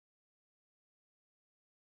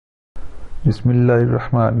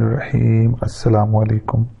बिस्मिल्लाहिर्रहमानिर्रहीम। अस्सलाम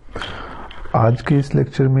वालेकुम। आज के इस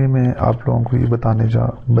लेक्चर में मैं आप लोगों को ये बताने जा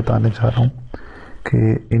रहा हूँ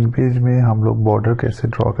कि इन पेज में हम लोग बॉर्डर कैसे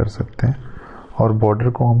ड्रॉ कर सकते हैं और बॉर्डर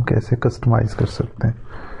को हम कैसे कस्टमाइज़ कर सकते हैं।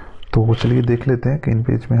 तो चलिए देख लेते हैं कि इन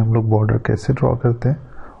पेज में हम लोग बॉर्डर कैसे ड्रॉ करते हैं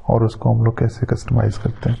और उसको हम लोग कैसे कस्टमाइज़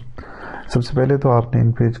करते हैं। सबसे पहले तो आपने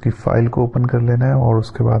इन पेज की फ़ाइल को ओपन कर लेना है और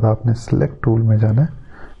उसके बाद आपने सेलेक्ट टूल में जाना है,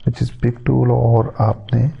 विच इज़ पिक टूल, और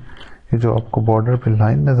आपने ये जो आपको बॉर्डर पे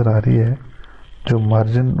लाइन नज़र आ रही है, जो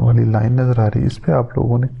मार्जिन वाली लाइन नज़र आ रही है, इस पर आप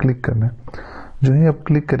लोगों ने क्लिक करना है। जो ही आप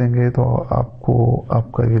क्लिक करेंगे तो आपको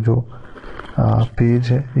आपका ये जो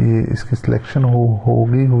पेज है ये इसकी सिलेक्शन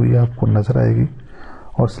होगी हुई आपको नज़र आएगी।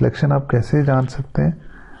 और सिलेक्शन आप कैसे जान सकते हैं,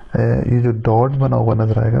 ये जो डॉट बना हुआ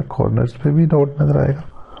नज़र आएगा, कॉर्नर्स पे भी डॉट नज़र आएगा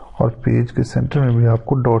और पेज के सेंटर में भी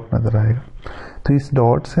आपको डॉट नज़र आएगा। तो इस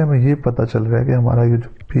डॉट से हमें ये पता चल रहा है कि हमारा ये जो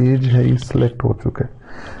पेज है ये सिलेक्ट हो चुका है।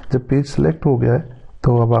 जब पेज सिलेक्ट हो गया है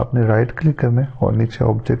तो अब आपने राइट क्लिक करना है और नीचे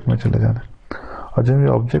ऑब्जेक्ट में चले जाना है। और जब ये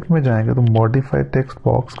ऑब्जेक्ट में जाएंगे तो मॉडिफाई टेक्स्ट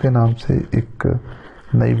बॉक्स के नाम से एक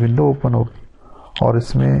नई विंडो ओपन होगी और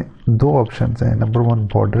इसमें दो ऑप्शंस हैं, नंबर 1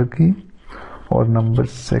 बॉर्डर की और नंबर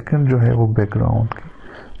 2 जो है वो बैकग्राउंड की।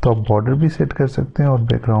 तो आप बॉर्डर भी सेट कर सकते हैं और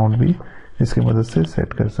बैकग्राउंड भी इसकी मदद से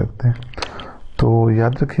सेट कर सकते हैं। तो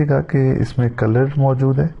याद रखिएगा कि इसमें कलर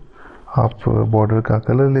मौजूद है, आप बॉर्डर का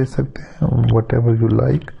कलर ले सकते हैं what ever you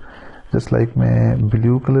like. Just like मैं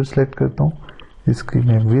ब्लू कलर सेलेक्ट करता हूँ, इसकी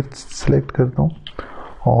मैं विड्थ सेलेक्ट करता हूँ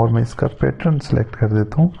और मैं इसका पैटर्न सेलेक्ट कर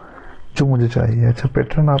देता हूँ जो मुझे चाहिए। अच्छा,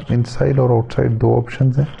 पैटर्न आप इनसाइड और आउटसाइड दो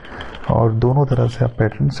ऑप्शंस हैं और दोनों तरह से आप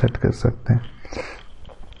पैटर्न सेट कर सकते हैं।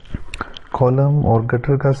 कॉलम और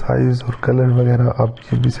गटर का साइज और कलर वगैरह आप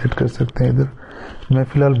ये भी सेट कर सकते हैं। इधर मैं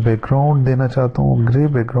फ़िलहाल बैकग्राउंड देना चाहता हूँ, ग्रे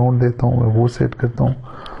बैकग्राउंड देता हूँ, मैं वो सेट करता हूँ।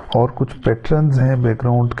 और कुछ पैटर्न्स हैं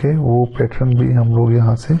बैकग्राउंड के, वो पैटर्न भी हम लोग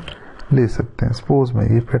यहाँ से ले सकते हैं। सपोज मैं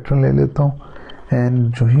ये पैटर्न ले लेता हूँ एंड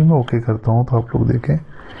जो ही मैं ओके करता हूँ तो आप लोग देखें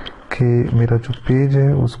कि मेरा जो पेज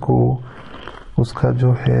है उसका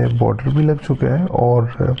जो है बॉर्डर भी लग चुका है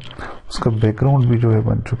और उसका बैकग्राउंड भी जो है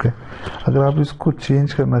बन चुका है। अगर आप इसको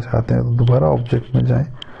चेंज करना चाहते हैं तो दोबारा ऑब्जेक्ट में जाएं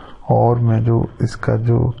और मैं जो इसका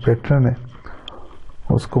जो पैटर्न है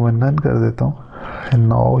उसको मैं नन कर देता हूँ। And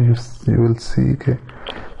now you will see के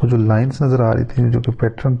वो जो लाइंस नज़र आ रही थी, जो कि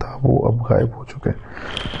पैटर्न था, वो अब गायब हो चुका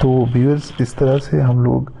है। तो व्यूअर्स, इस तरह से हम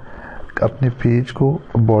लोग अपने पेज को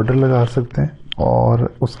बॉर्डर लगा सकते हैं और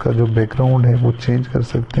उसका जो बैकग्राउंड है वो चेंज कर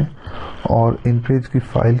सकते हैं और इन पेज की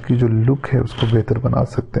फाइल की जो लुक है उसको बेहतर बना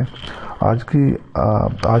सकते हैं। आज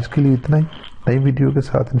के लिए इतना ही। नई वीडियो के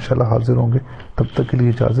साथ इंशाल्लाह हाजिर होंगे, तब तक के लिए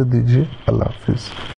इजाज़त दीजिए। अल्लाह हाफिज़।